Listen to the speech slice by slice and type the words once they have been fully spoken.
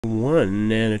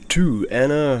One and a two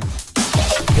and a...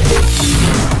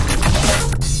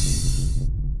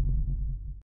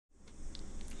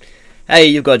 Hey,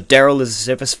 you've got Daryl as a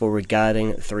service for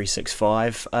regarding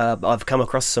 365. I've come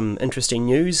across some interesting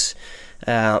news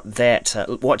that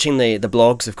watching the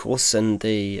blogs, of course, in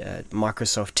the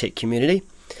Microsoft tech community.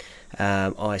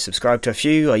 I subscribe to a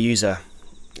few. I use a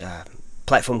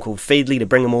platform called Feedly to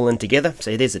bring them all in together.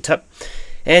 So there's a tip.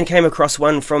 And came across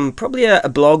one from probably a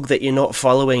blog that you're not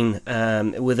following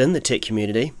within the tech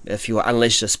community,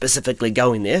 unless you're specifically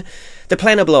going there, the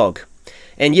Planner blog.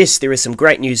 And yes, there is some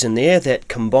great news in there that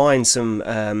combines some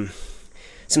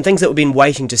things that we've been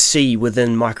waiting to see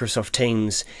within Microsoft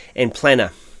Teams and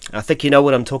Planner. I think you know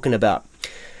what I'm talking about.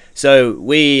 So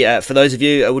we, for those of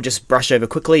you, we'll just brush over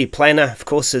quickly. Planner, of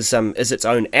course, is its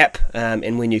own app,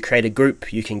 and when you create a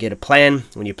group, you can get a plan.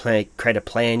 When you create a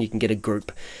plan, you can get a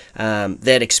group.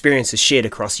 That experience is shared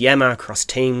across Yammer, across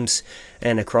Teams,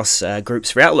 and across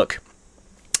groups for Outlook.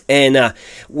 And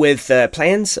with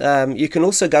plans, you can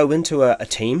also go into a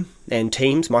team, and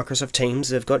Teams, Microsoft Teams,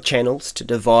 have got channels to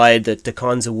divide the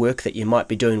kinds of work that you might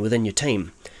be doing within your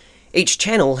team. Each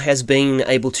channel has been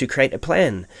able to create a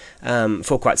plan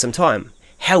for quite some time.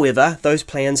 However, those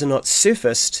plans are not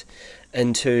surfaced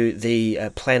into the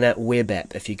Planner web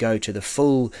app. If you go to the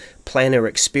full Planner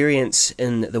experience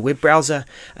in the web browser,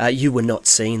 you were not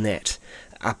seeing that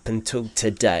up until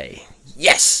today.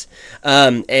 Yes!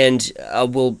 And I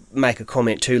will make a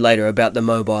comment too later about the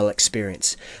mobile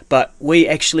experience. But we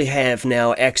actually have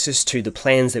now access to the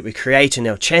plans that we create in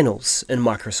our channels in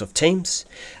Microsoft Teams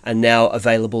are now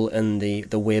available in the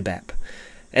web app.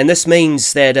 And this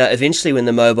means that eventually when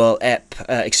the mobile app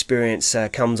experience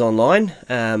comes online,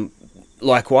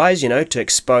 likewise, to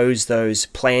expose those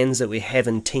plans that we have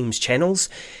in Teams channels,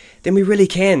 then we really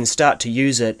can start to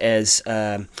use it as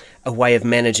a way of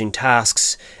managing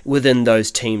tasks within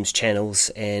those Teams channels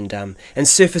and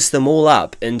surface them all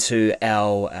up into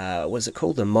our, what's it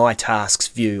called, the My Tasks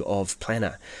view of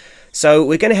Planner. So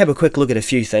we're going to have a quick look at a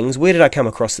few things. Where did I come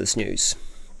across this news?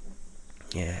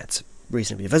 Yeah, it's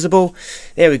reasonably visible.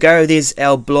 There we go. There's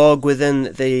our blog within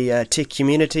the tech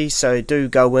community, so do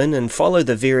go in and follow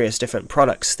the various different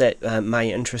products that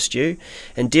may interest you.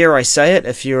 And dare I say it,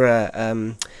 if you're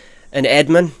an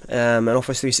admin, an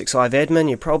Office 365 admin,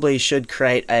 you probably should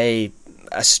create a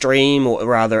stream, or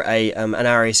rather an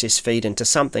RSS feed into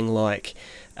something like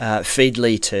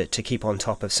Feedly to keep on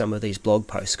top of some of these blog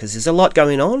posts, because there's a lot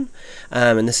going on,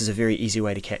 and this is a very easy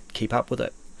way to keep up with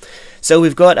it. So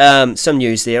we've got some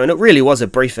news there, and it really was a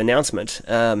brief announcement,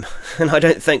 and I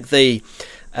don't think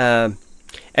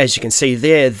as you can see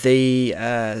there, the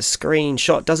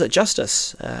screenshot does it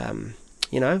justice.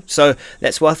 So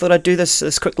that's why I thought I'd do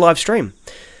this quick live stream.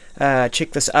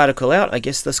 Check this article out. I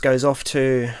guess this goes off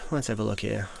to, let's have a look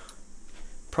here.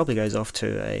 Probably goes off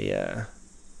to a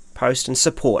post and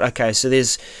support. Okay, so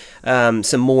there's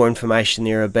some more information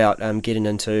there about getting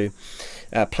into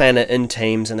Planner in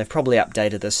Teams, and they've probably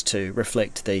updated this to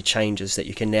reflect the changes that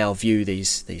you can now view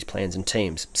these plans in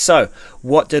Teams. So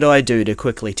what did I do to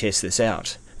quickly test this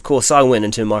out? Of course, I went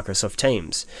into Microsoft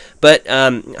Teams, but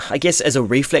I guess as a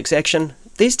reflex action,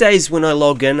 these days when I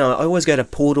log in, I always go to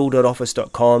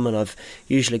portal.office.com, and I've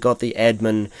usually got the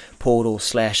admin portal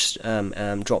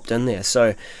 / dropped in there.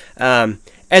 So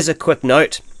as a quick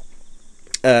note,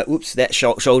 oops, that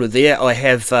shoulder there, I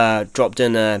have dropped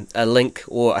in a link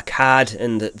or a card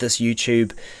in this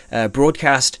YouTube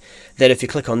broadcast, that if you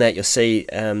click on that, you'll see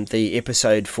the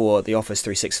episode for the Office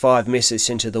 365 Message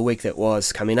Center the week that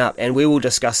was coming up, and we will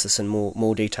discuss this in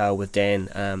more detail with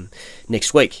Dan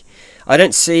next week. I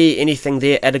don't see anything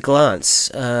there at a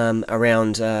glance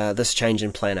around this change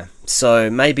in Planner, so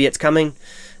maybe it's coming.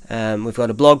 We've got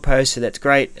a blog post, so that's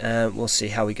great. We'll see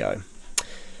how we go.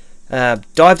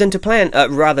 Dived into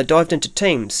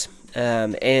Teams,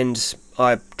 and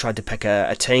I tried to pick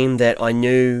a team that I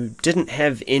knew didn't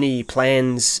have any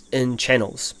plans in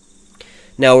channels.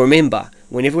 Now remember,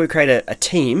 whenever we create a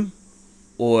team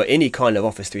or any kind of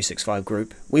Office 365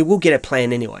 group, we will get a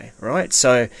plan anyway, right?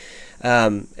 So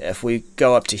if we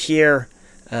go up to here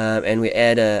and we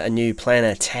add a new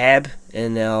Planner tab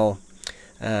in our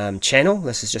channel,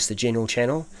 this is just the general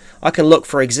channel, I can look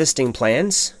for existing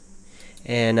plans.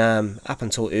 And up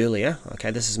until earlier, okay,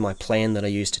 this is my plan that I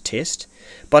used to test,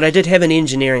 but I did have an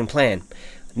engineering plan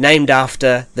named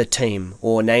after the team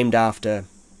or named after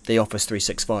the Office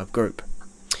 365 group,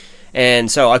 and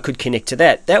so I could connect to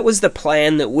that. That was the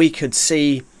plan that we could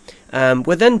see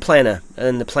within Planner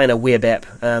in the Planner web app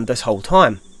this whole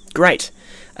time. Great.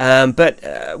 But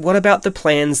what about the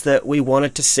plans that we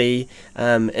wanted to see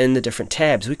in the different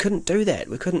tabs? We couldn't do that.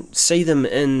 We couldn't see them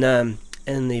in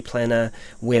in the Planner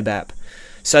web app.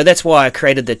 So that's why I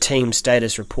created the team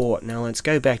status report. Now let's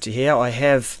go back to here. I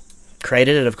have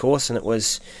created it, of course, and it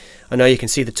was, I know you can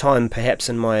see the time perhaps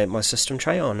in my system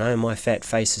tray. Oh no, my fat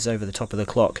face is over the top of the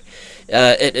clock.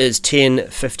 It is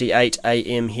 10:58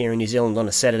 AM here in New Zealand on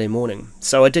a Saturday morning.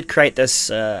 So I did create this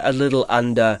a little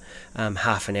under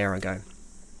half an hour ago.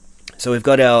 So we've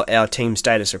got our team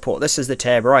status report. This is the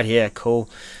tab right here. Cool.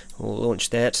 We'll launch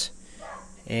that.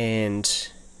 And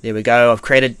there we go. I've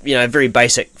created, a very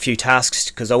basic few tasks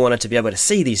because I wanted to be able to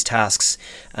see these tasks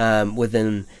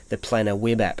within the Planner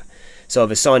web app. So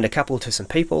I've assigned a couple to some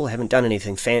people. I haven't done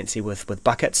anything fancy with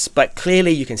buckets, but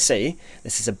clearly you can see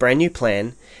this is a brand new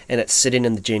plan and it's sitting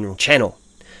in the general channel.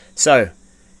 So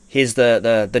here's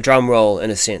the drum roll in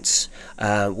a sense.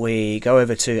 We go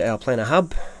over to our Planner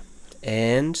hub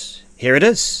and here it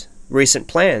is, recent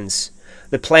plans.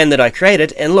 The plan that I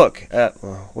created, and look, I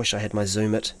wish I had my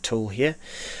zoom it tool here.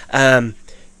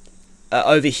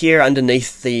 Over here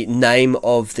underneath the name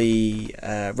of the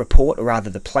report, or rather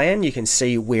the plan, you can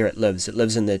see where it lives. It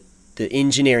lives in the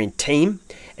engineering team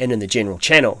and in the general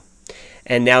channel.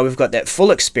 And now we've got that full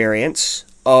experience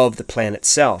of the plan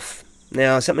itself.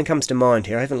 Now something comes to mind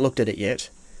here. I haven't looked at it yet.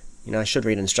 I should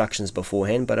read instructions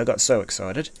beforehand, but I got so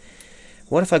excited.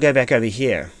 What if I go back over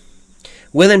here?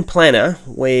 Within Planner,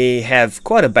 we have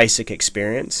quite a basic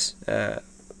experience.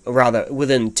 Rather,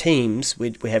 within Teams,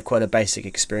 we have quite a basic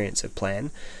experience of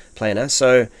Planner.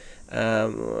 So,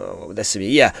 what would this be?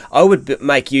 Yeah, I would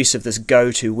make use of this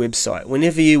go-to website.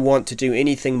 Whenever you want to do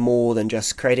anything more than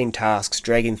just creating tasks,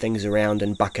 dragging things around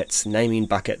in buckets, naming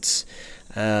buckets,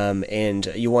 and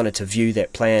you wanted to view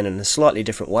that plan in a slightly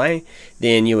different way,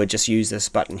 then you would just use this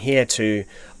button here to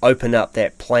open up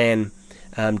that plan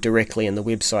directly in the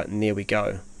website, and there we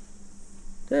go.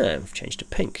 I've changed to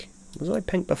pink. Was I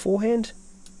pink beforehand?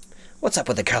 What's up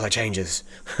with the color changes?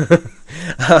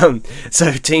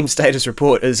 So team status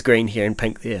report is green here and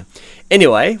pink there.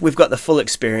 Anyway, we've got the full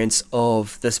experience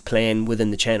of this plan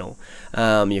within the channel.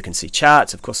 You can see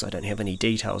charts. Of course, I don't have any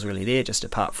details really there, just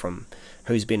apart from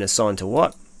who's been assigned to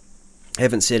what. I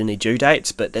haven't set any due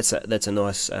dates, but that's a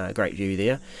nice, great view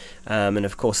there. And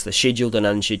of course, the scheduled and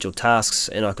unscheduled tasks,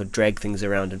 and I could drag things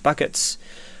around in buckets.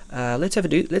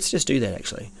 Let's just do that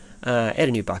actually. Add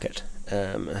a new bucket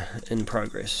in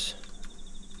progress.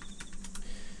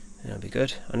 That'll be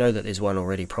good. I know that there's one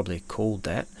already probably called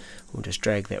that. We'll just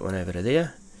drag that one over to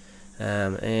there,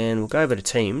 and we'll go over to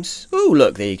Teams. Oh,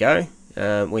 look, there you go.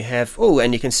 We have,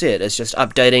 and you can see it's just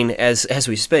updating as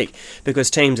we speak, because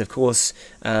Teams, of course,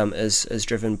 is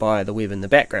driven by the web in the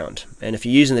background. And if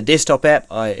you're using the desktop app,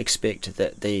 I expect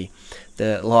that the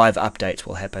live updates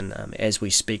will happen as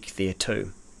we speak there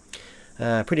too.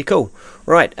 Pretty cool.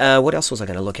 Right, what else was I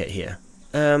going to look at here?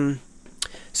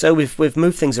 So we've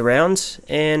moved things around,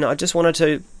 and I just wanted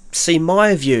to see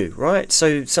my view, right?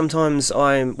 So sometimes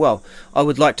I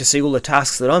would like to see all the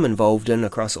tasks that I'm involved in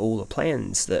across all the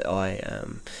plans that I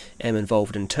am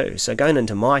involved in too. So going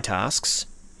into my tasks,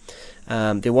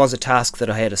 there was a task that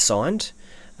I had assigned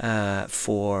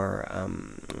for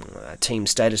a team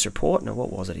status report. Now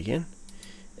what was it again?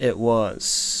 It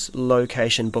was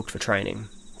location booked for training.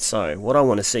 So what I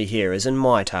want to see here is in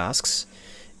my tasks,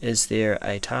 is there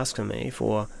a task for me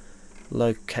for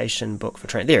location booked for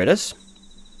training? There it is.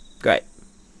 Great.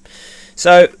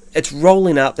 So it's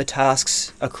rolling up the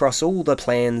tasks across all the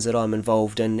plans that I'm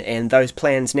involved in, and those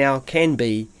plans now can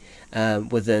be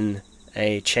within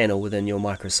a channel within your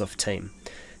Microsoft team.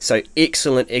 So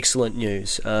excellent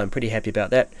news. I'm pretty happy about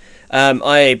that.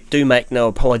 I do make no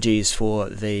apologies for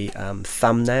the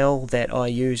thumbnail that I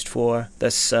used for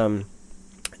this,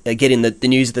 getting the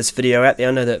news of this video out there.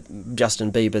 I know that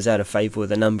Justin Bieber's out of favour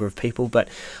with a number of people, but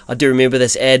I do remember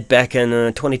this ad back in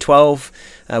 2012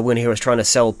 when he was trying to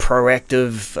sell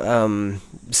proactive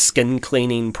skin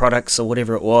cleaning products or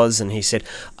whatever it was, and he said,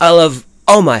 "I love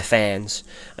all my fans."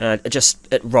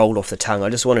 It rolled off the tongue. I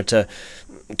just wanted to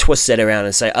twist that around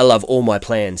and say, I love all my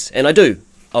plans, and I do.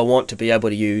 I want to be able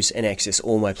to use and access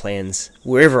all my plans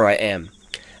wherever I am.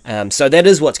 So that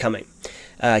is what's coming.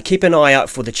 Keep an eye out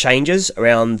for the changes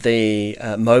around the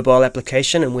mobile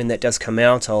application, and when that does come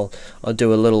out, I'll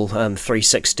do a little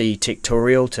 360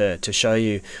 tutorial to show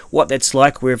you what that's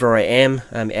like wherever I am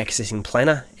accessing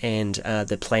Planner and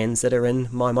the plans that are in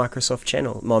my Microsoft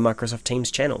channel, my Microsoft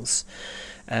Teams channels.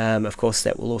 Of course,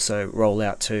 that will also roll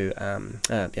out to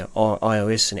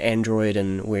iOS and Android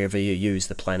and wherever you use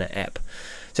the Planner app.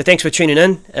 So thanks for tuning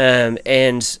in,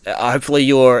 and hopefully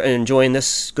you're enjoying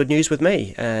this good news with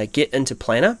me. Get into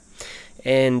Planner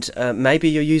and maybe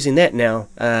you're using that now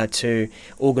to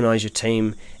organise your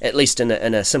team, at least in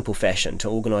a simple fashion, to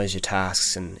organise your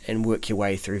tasks and work your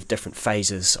way through different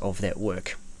phases of that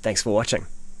work. Thanks for watching.